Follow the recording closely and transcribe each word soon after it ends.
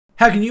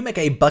How can you make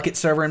a Bukkit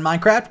server in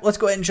Minecraft? Let's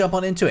go ahead and jump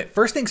on into it.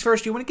 First things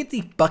first, you want to get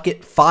the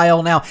Bukkit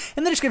file. Now,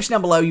 in the description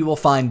down below, you will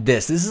find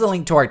this. This is a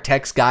link to our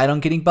text guide on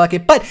getting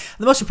Bukkit, but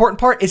the most important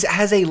part is it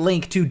has a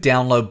link to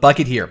download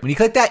Bukkit here. When you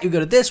click that, you go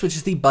to this, which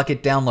is the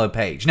Bukkit download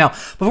page. Now,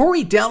 before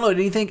we download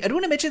anything, I do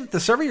want to mention that the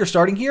server you're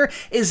starting here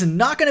is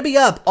not going to be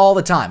up all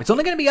the time. It's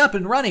only going to be up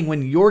and running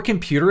when your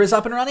computer is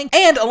up and running,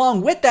 and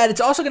along with that,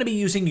 it's also going to be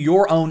using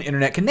your own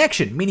internet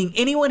connection, meaning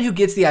anyone who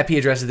gets the IP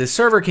address of this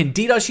server can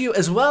DDoS you,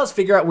 as well as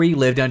figure out where you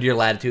live down to your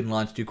latitude and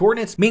longitude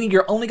coordinates, meaning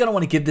you're only going to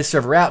want to give this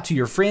server out to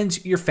your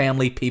friends, your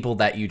family, people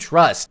that you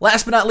trust.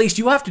 Last but not least,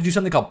 you have to do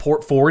something called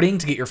port forwarding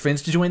to get your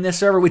friends to join this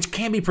server, which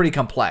can be pretty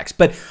complex.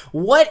 But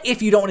what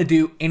if you don't want to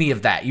do any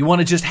of that? You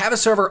want to just have a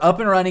server up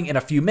and running in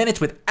a few minutes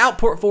without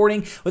port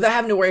forwarding, without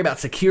having to worry about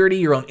security,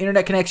 your own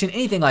internet connection,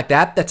 anything like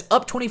that, that's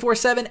up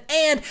 24/7,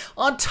 and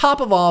on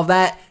top of all of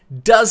that,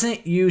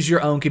 doesn't use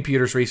your own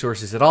computer's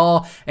resources at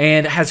all,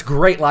 and has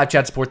great live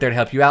chat support there to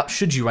help you out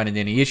should you run into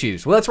any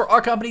issues. Well, that's where our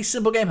company,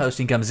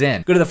 SimpleGameHosting, comes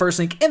in. Go to the first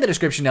link in the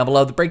description down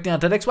below, the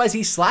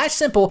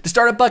breakdown.xyz/simple, to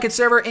start a Bukkit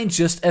server in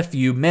just a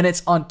few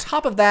minutes. On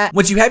top of that,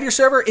 once you have your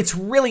server, it's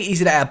really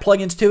easy to add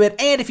plugins to it,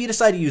 and if you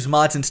decide to use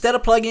mods instead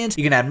of plugins,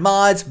 you can add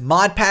mods,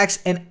 mod packs,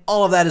 and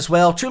all of that as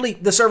well. Truly,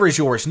 the server is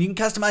yours, and you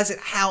can customize it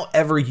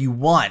however you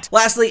want.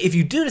 Lastly, if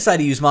you do decide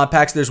to use mod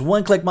packs, there's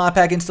one-click mod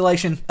pack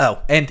installation. Oh,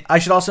 and I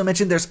should also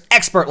mention there's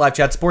expert live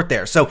chat support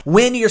there. So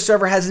when your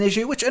server has an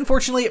issue, which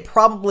unfortunately it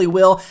probably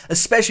will,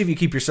 especially if you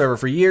keep your server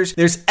for years,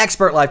 there's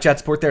expert live chat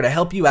support there to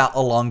help you out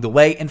along the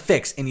way and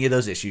fix any of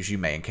those issues you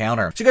may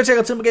encounter. So go check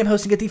out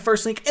SimpleGameHosting at the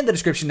first link in the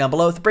description down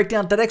below with the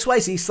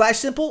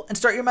breakdown.xyz/simple and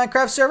start your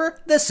Minecraft server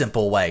the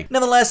simple way.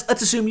 Nonetheless,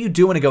 let's assume you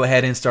do want to go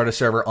ahead and start a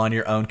server on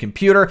your own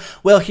computer.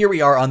 Well, here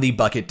we are on the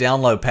Bukkit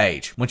download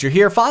page. Once you're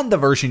here, find the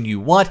version you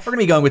want. We're going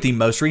to be going with the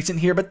most recent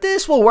here, but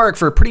this will work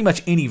for pretty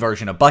much any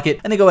version of Bukkit,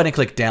 and then go ahead and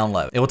click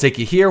download. It will take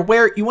you here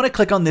where you want to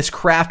click on this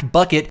craft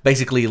bucket,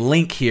 basically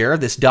link here,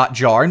 this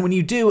 .jar, and when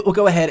you do, it will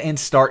go ahead and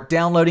start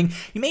downloading.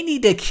 You may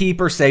need to keep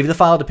or save the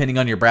file depending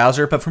on your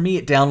browser, but for me,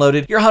 it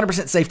downloaded. You're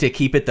 100% safe to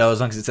keep it though, as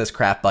long as it says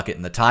craft bucket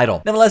in the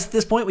title. Nonetheless, at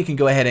this point, we can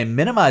go ahead and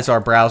minimize our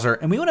browser,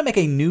 and we want to make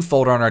a new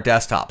folder on our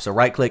desktop. So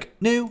right click,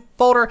 new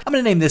folder. I'm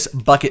going to name this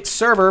Bukkit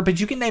server, but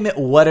you can name it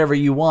whatever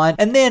you want.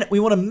 And then we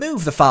want to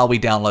move the file we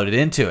downloaded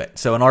into it.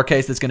 So in our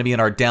case, that's going to be in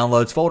our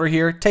downloads folder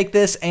here. Take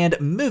this and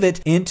move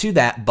it into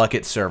that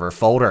Bukkit server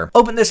folder.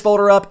 Open this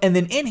folder up, and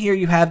then in here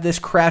you have this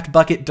craft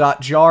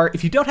bucket.jar.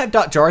 If you don't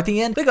have .jar at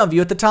the end, click on view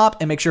at the top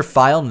and make sure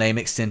file name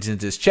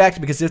extensions is checked,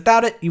 because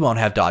without it, you won't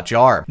have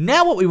 .jar.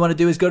 Now what we want to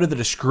do is go to the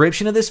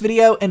description of this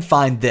video and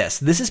find this.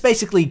 This is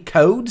basically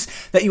codes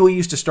that you will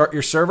use to start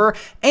your server,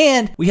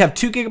 and we have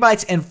 2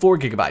 GB and 4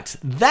 GB.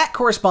 That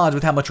corresponds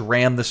with how much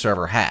RAM the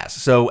server has.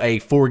 So a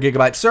 4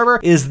 GB server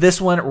is this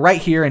one right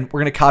here, and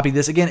we're going to copy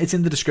this. Again, it's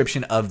in the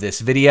description of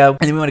this video,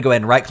 and then we want to go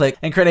ahead and right click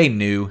and create a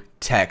new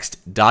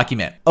text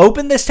document.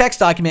 Open this text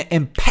document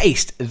and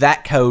paste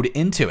that code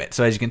into it.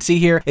 So as you can see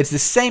here, it's the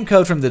same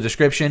code from the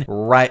description,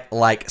 right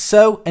like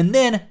so, and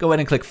then go ahead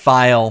and click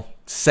File,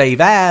 Save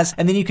As,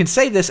 and then you can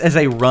save this as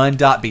a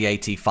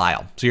run.bat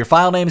file. So your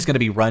file name is going to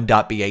be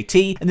run.bat,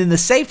 and then the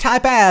save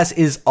type as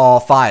is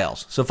all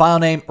files. So file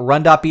name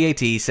run.bat,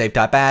 save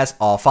type as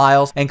all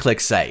files, and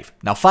click save.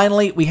 Now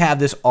finally, we have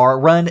this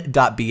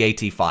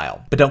run.bat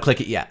file, but don't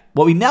click it yet.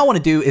 What we now want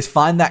to do is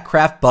find that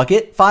craft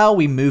bucket file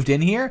we moved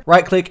in here,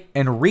 right click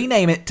and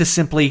rename it to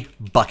simply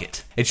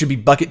Bukkit. It should be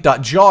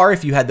bukkit.jar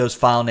if you had those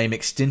file name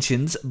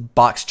extensions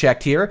box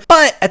checked here.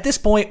 But at this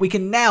point, we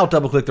can now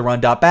double click the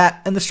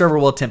run.bat and the server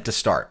will attempt to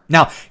start.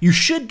 Now, you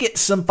should get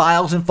some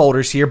files and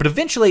folders here, but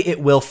eventually it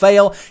will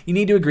fail. You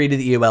need to agree to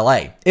the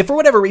EULA. If for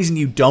whatever reason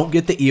you don't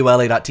get the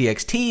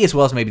EULA.txt, as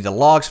well as maybe the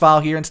logs file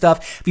here and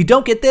stuff, if you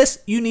don't get this,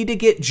 you need to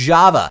get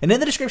Java. And in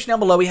the description down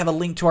below, we have a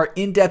link to our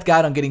in-depth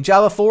guide on getting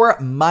Java for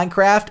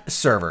Minecraft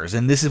servers,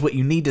 and this is what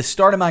you need to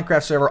start a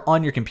Minecraft server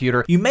on your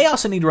computer. You may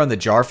also need to run the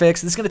jar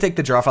fix. This is going to take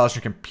the jar files on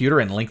your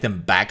computer and link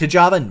them back to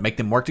Java and make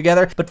them work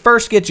together. But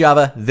first get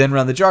Java, then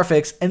run the jar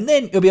fix, and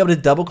then you'll be able to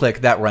double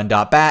click that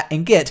run.bat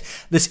and get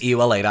this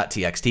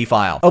EULA.txt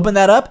file. Open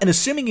that up, and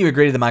assuming you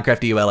agree to the Minecraft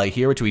EULA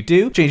here, which we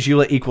do, change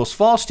EULA equals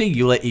false to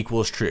EULA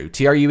equals true.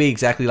 TRUE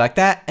exactly like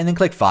that, and then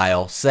click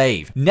File,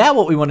 Save. Now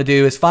what we want to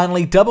do is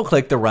finally double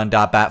click the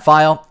run.bat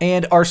file,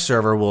 and our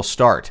server will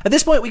start. At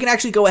this point, we can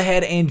actually go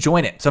ahead and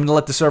join it. So I'm going to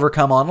let the server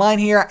come online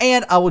here,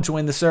 and I will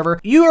join the server.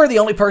 You are the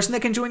only person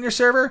that can join your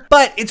server,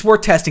 but it's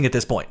worth testing at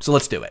this point, so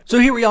let's do it. So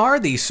here we are,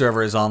 the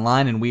server is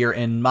online, and we are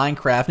in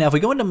Minecraft. Now, if we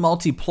go into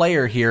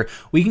multiplayer here,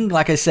 we can,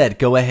 like I said,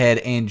 go ahead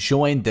and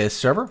join this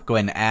server. Go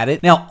ahead and add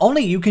it. Now,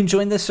 only you can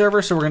join this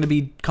server, so we're going to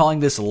be calling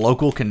this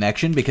local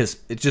connection because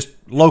it's just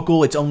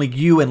local. It's only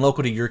you and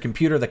local to your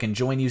computer that can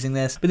join using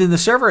this. But then the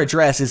server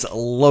address is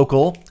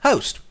local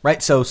host,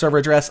 right? So server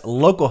address,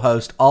 local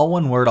host, all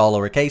one word, all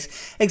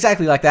lowercase,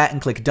 exactly like that,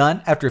 and click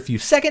done. after a few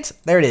seconds,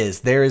 there it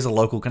is. There is a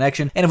local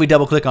connection. And if we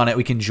double click on it,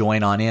 we can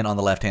join on in on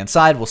the left-hand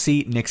side. We'll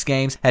see Nick's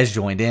Games has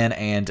joined in,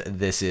 and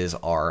this is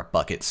our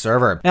Bukkit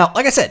server. Now,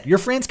 like I said, your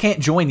friends can't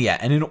join yet.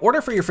 And in order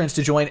for your friends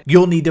to join,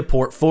 you'll need to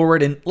port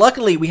forward. And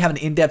luckily, we have an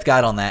in-depth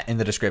guide on that in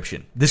the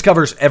description. This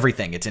covers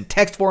everything. It's in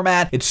text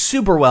format. It's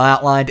super well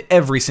outlined,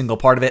 every single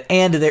part of it.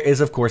 And there is,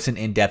 of course, an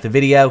in-depth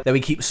video that we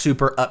keep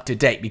super up to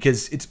date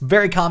because it's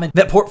very common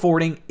that port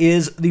forwarding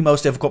is the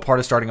most difficult part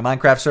of starting a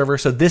Minecraft server.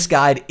 So this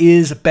guide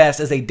is best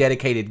as a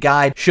dedicated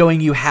guide showing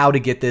you how to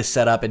get this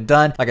set up and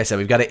done. Like I said,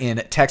 we've got it in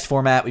text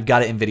format. We've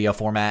got it in video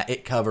format.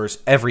 It covers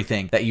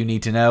everything that you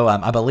need to know.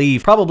 I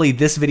believe probably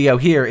this video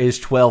here is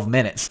 12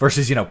 minutes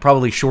versus, you know,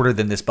 probably shorter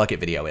than this Bukkit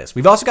video is.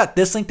 We've also got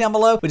this link down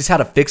below, which is how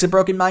to fix a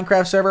broken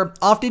Minecraft server.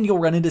 Often you'll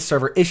run into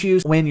server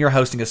issues when you're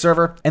hosting a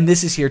server, and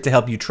this is here to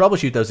help you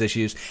troubleshoot those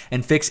issues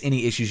and fix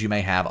any issues you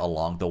may have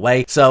along the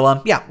way.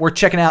 So yeah, we're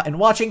checking out and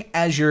watching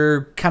as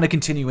you're kind of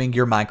continuing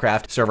your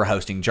Minecraft server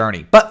hosting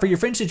journey. But for your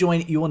friends to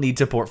join, you will need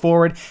to port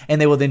forward, and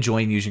they will then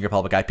join using your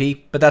public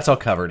IP, but that's all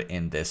covered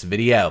in this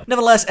video.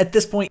 Nevertheless, at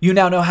this point, you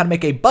now know how to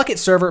make a Bukkit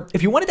server.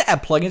 If you wanted to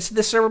add plugins to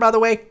this server, by the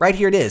way, right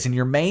here it is in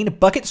your main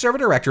Bukkit server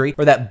directory,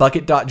 or that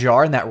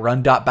bukkit.jar and that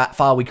run.bat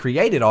file we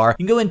created are.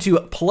 You can go into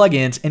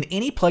plugins, and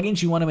any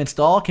plugins you want to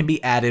install can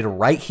be added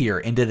right here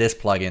into this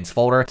plugins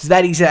folder. It's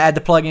that easy to add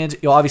the plugins.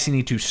 You'll obviously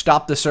need to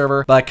stop the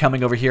server by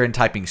coming over here and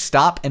typing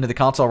stop into the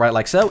console right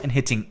like so and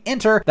hitting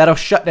enter. That'll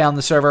shut down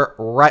the server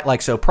right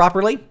like so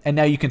properly. And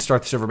now you can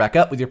start the server back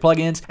up with your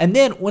plugins. And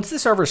then once the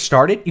server is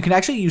started, you can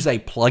actually use a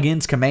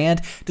plugins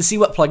command to see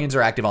what plugins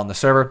are active on the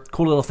server.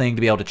 Cool little thing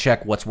to be able to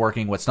check what's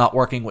working, what's not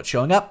working, what's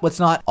showing up, what's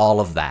not, all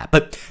of that.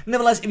 But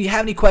nevertheless, if you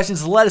have any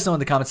questions, let us know in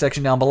the comment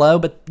section down below.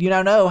 But you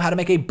now know how to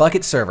make a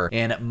Bukkit server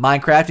in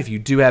Minecraft. If you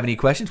do have any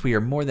questions, we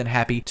are more than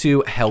happy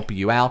to help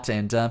you out.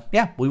 And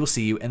yeah, we will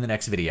see you in the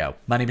next video.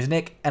 My name is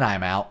Nick, and I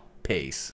am out. Peace.